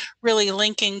institution, really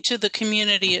linking to the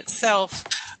community itself.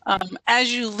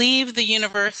 As you leave the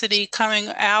university, coming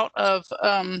out of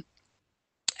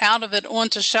it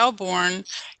onto Shelburne,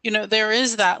 you know, there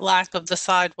is that lack of the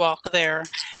sidewalk there.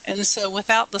 And so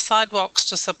without the sidewalks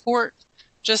to support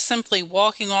just simply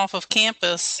walking off of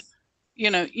campus, you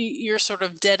know, you're sort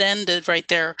of dead-ended right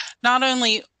there. Not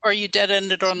only are you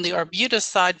dead-ended on the Arbutus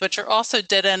side, but you're also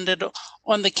dead-ended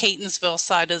on the Catonsville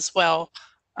side as well.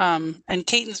 And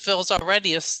Catonsville is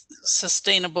already a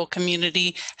sustainable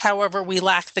community. However, we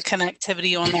lack the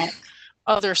connectivity on that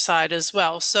other side as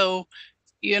well. So,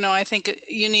 you know, I think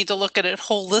you need to look at it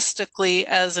holistically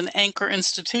as an anchor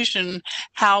institution,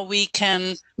 how we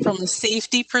can, from a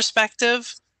safety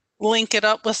perspective, link it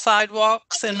up with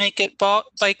sidewalks and make it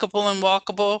bikeable and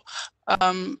walkable,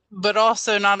 but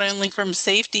also not only from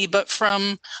safety, but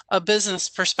from a business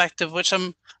perspective, which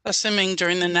I'm assuming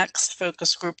during the next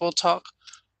focus group we'll talk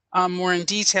more in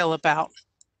detail about.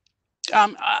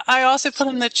 I also put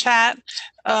in the chat,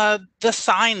 the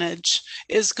signage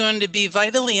is going to be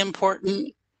vitally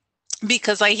important,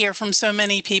 because I hear from so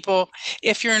many people,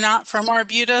 if you're not from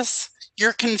Arbutus,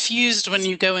 you're confused when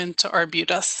you go into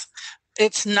Arbutus.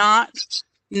 It's not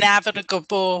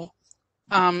navigable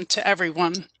to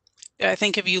everyone. I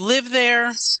think if you live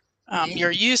there,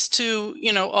 you're used to,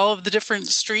 you know, all of the different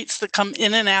streets that come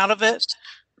in and out of it.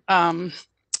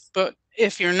 But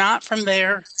if you're not from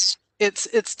there,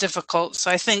 it's difficult. So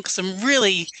I think some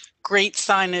really great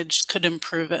signage could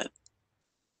improve it.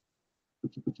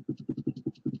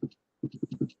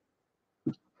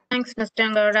 Thanks, Ms.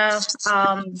 Dongara.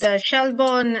 The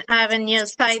Shelburne Avenue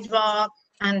sidewalk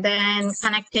and then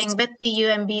connecting with the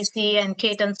UMBC and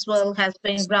Catonsville has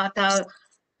been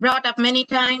brought up many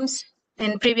times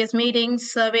in previous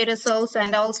meetings, survey results,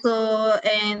 and also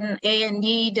in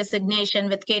A&E designation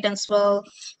with Catonsville.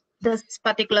 This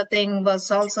particular thing was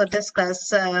also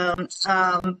discussed. And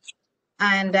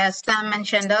as Sam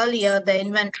mentioned earlier, the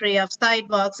inventory of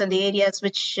sidewalks and the areas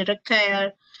which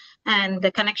require and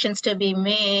the connections to be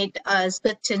made is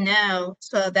good to know,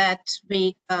 so that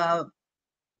we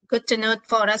good to know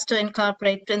for us to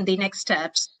incorporate in the next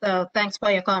steps. So thanks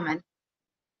for your comment.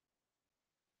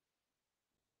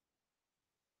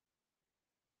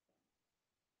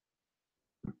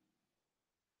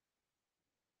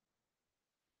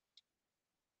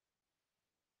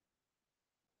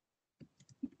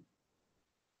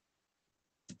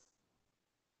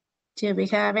 Do we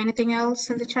have anything else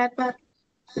in the chat box?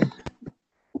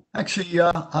 Actually,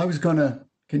 I was gonna,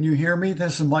 can you hear me?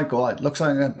 This is Michael. It looks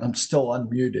like I'm still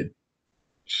unmuted.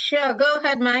 Sure, go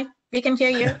ahead, Mike. We can hear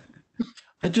you.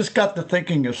 I just got to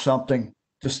thinking of something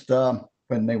just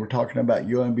when they were talking about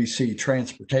UMBC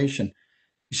transportation.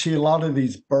 You see a lot of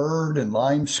these Bird and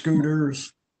Lime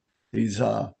scooters, these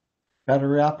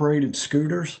battery operated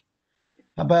scooters.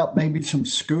 How about maybe some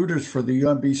scooters for the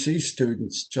UMBC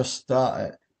students? Just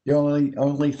the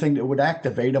only thing that would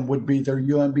activate them would be their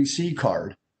UMBC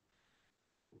card.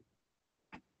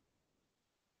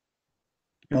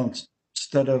 You know,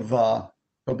 instead of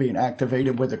being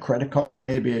activated with a credit card,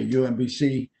 maybe a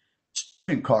UMBC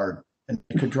student card, and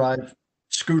you could drive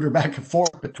scooter back and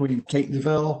forth between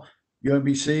Catonsville,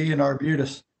 UMBC, and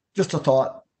Arbutus. Just a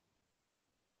thought.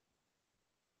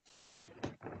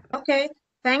 Okay,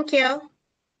 thank you.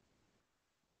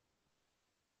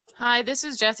 Hi, this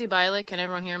is Jessie Bilek. Can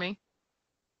everyone hear me?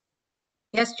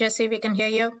 Yes, Jesse, we can hear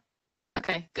you.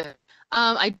 Okay, good.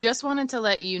 I just wanted to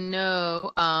let you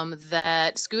know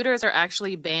that scooters are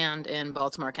actually banned in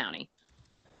Baltimore County.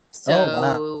 So Oh,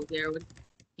 wow. there would,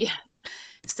 yeah.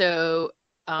 So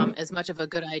As much of a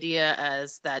good idea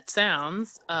as that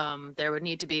sounds, there would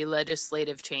need to be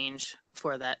legislative change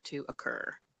for that to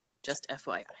occur. Just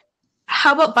FYI.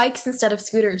 How about bikes instead of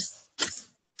scooters?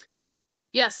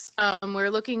 Yes, we're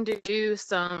looking to do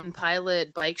some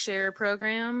pilot bike share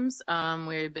programs.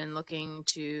 We've been looking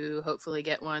to hopefully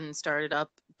get one started up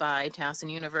by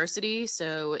Towson University.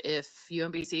 So if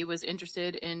UMBC was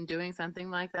interested in doing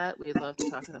something like that, we'd love to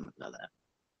talk to them about that.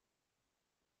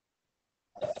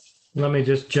 Let me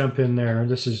just jump in there.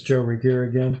 This is Joe Regier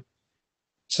again.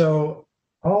 So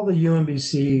all the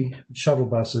UMBC shuttle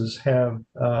buses have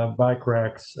bike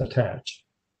racks attached.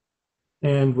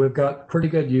 And we've got pretty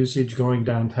good usage going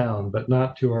downtown, but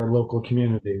not to our local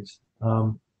communities.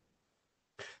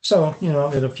 So, you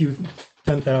know, at a few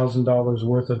 $10,000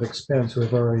 worth of expense,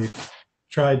 we've already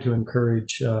tried to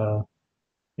encourage, you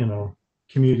know,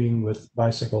 commuting with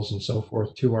bicycles and so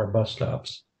forth to our bus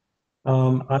stops.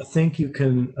 I think you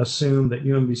can assume that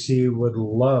UMBC would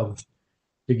love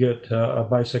to get a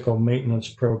bicycle maintenance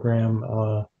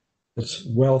program that's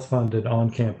well funded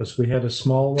on campus. We had a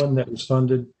small one that was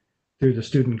funded through the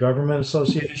Student Government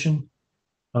Association.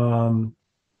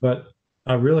 But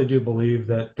I really do believe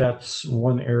that that's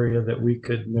one area that we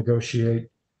could negotiate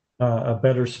a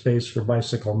better space for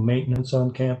bicycle maintenance on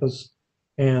campus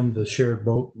and the shared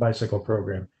boat bicycle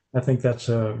program. I think that's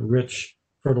a rich,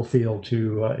 fertile field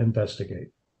to investigate.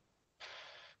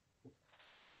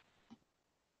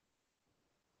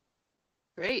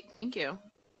 Great, thank you.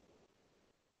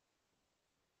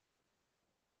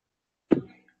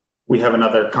 We have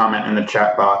another comment in the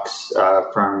chat box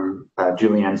from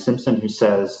Julianne Simpson, who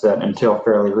says that until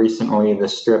fairly recently, the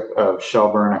strip of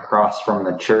Shelburne across from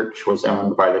the church was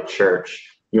owned by the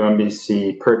church.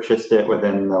 UMBC purchased it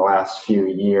within the last few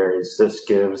years. This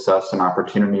gives us an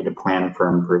opportunity to plan for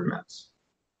improvements.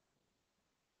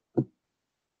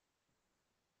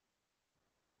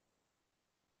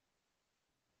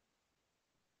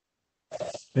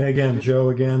 Again, Joe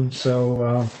again.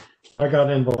 So I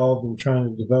got involved in trying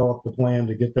to develop the plan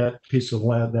to get that piece of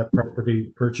land, that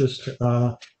property purchased,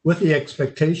 with the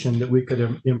expectation that we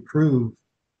could improve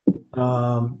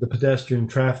the pedestrian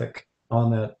traffic on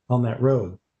that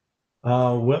road.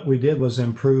 What we did was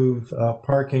improve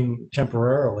parking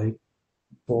temporarily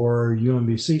for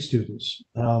UMBC students.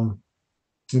 And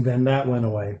then that went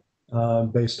away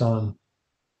based on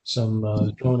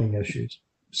some zoning issues.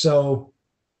 So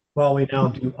while we now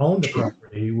do own the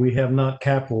property, we have not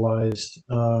capitalized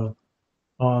on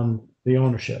the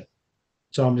ownership.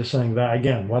 So I'm just saying that,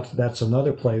 again, that's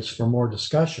another place for more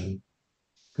discussion,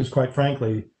 because quite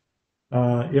frankly,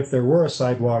 if there were a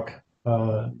sidewalk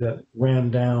that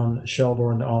ran down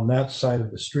Shelburne on that side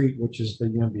of the street, which is the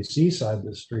UMBC side of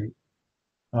the street,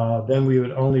 then we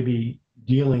would only be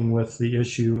dealing with the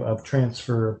issue of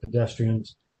transfer of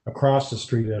pedestrians across the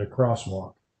street at a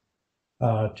crosswalk.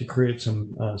 To create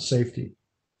some safety.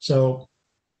 So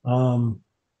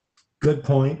good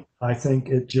point. I think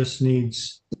it just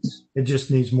needs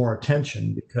more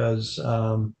attention, because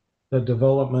the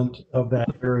development of that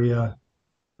area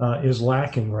is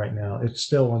lacking right now. It's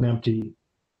still an empty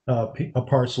a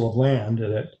parcel of land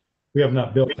that we have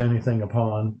not built anything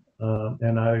upon,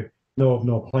 and I know of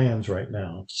no plans right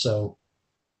now. So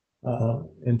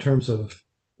in terms of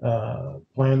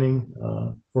planning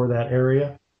for that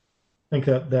area, I think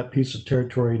that piece of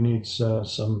territory needs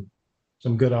some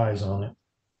good eyes on it.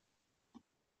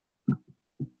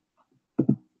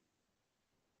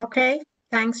 Okay,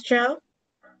 thanks, Joe.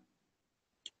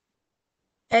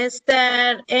 Is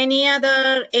there any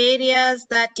other areas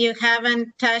that you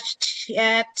haven't touched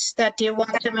yet that you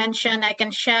want to mention? I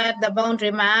can share the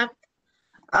boundary map.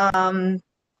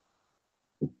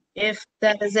 If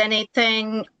there is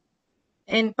anything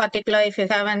in particular, if you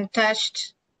haven't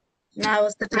touched, now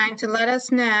is the time to let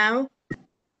us know.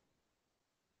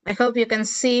 I hope you can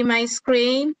see my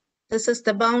screen. This is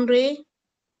the boundary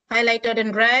highlighted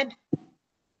in red.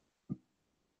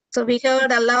 So we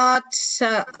heard a lot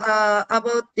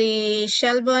about the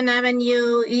Shelburne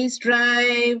Avenue, East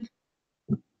Drive,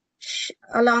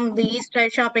 along the East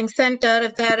Drive Shopping Center.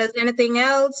 If there is anything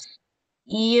else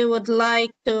you would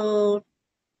like to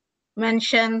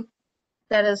mention,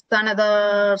 there is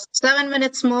another 7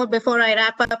 minutes more before I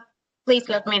wrap up. Please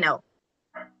let me know.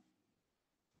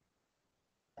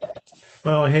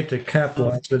 Well, I hate to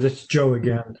capitalize, but it's Joe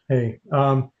again. Hey,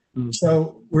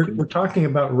 so we're talking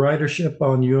about ridership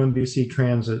on UMBC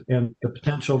Transit and the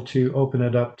potential to open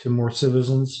it up to more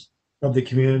citizens of the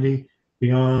community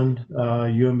beyond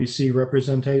UMBC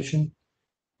representation.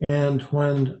 And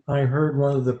when I heard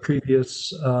one of the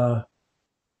previous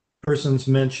persons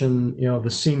mention, the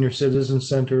senior citizen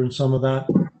center and some of that,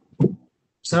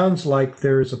 sounds like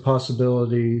there is a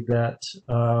possibility that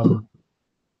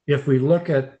if we look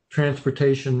at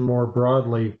transportation more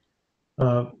broadly,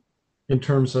 in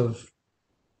terms of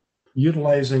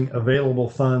utilizing available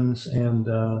funds and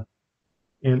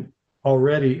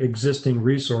already existing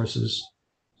resources,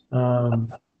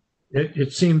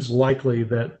 it seems likely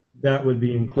that that would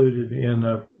be included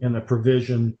in a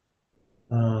provision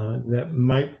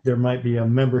that there might be a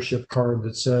membership card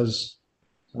that says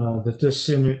that this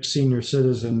senior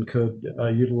citizen could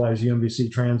utilize UMBC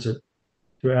Transit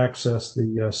to access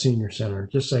the senior center.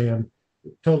 Just saying,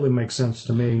 it totally makes sense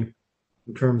to me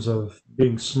in terms of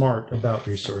being smart about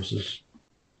resources.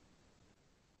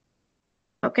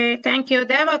 Okay, thank you.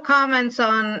 There were comments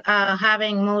on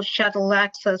having more shuttle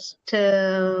access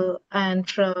to and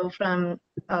from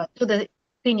to the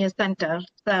senior center.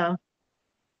 So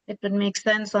it would make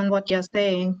sense on what you're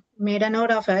saying. Made a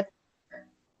note of it.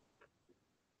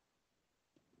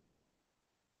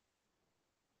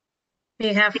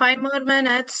 We have 5 more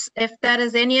minutes. If there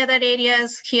is any other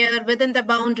areas here within the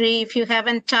boundary, if you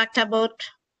haven't talked about,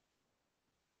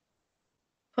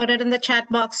 put it in the chat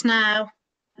box now.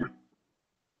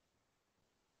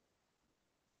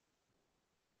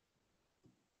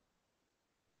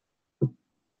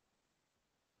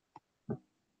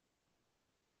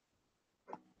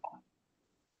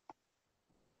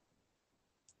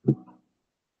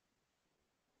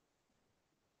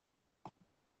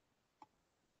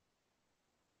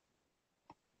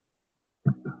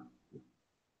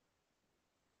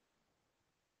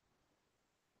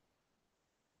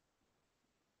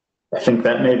 I think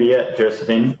that may be it,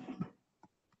 Josephine.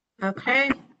 Okay.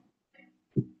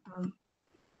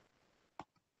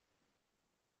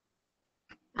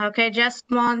 Okay, just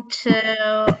want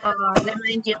to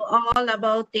remind you all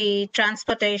about the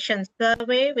transportation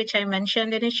survey, which I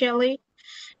mentioned initially.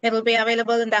 It will be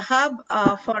available in the hub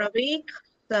for a week.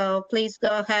 So please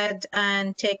go ahead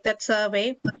and take that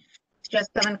survey. It's just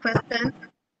 7 questions.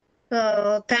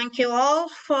 So thank you all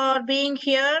for being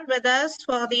here with us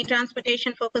for the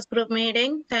Transportation Focus Group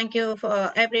meeting. Thank you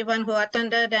for everyone who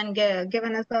attended and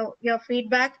given us your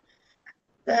feedback.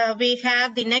 We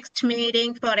have the next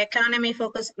meeting for Economy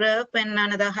Focus Group in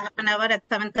another half an hour at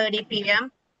 7:30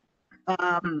 p.m.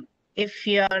 If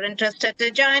you're interested to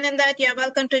join in that, you're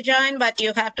welcome to join, but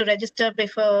you have to register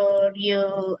before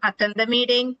you attend the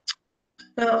meeting.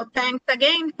 So thanks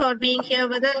again for being here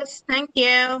with us. Thank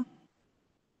you.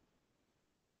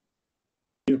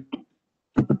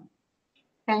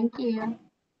 Thank you.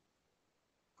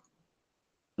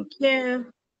 Thank you.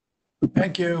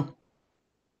 Thank you.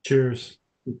 Cheers.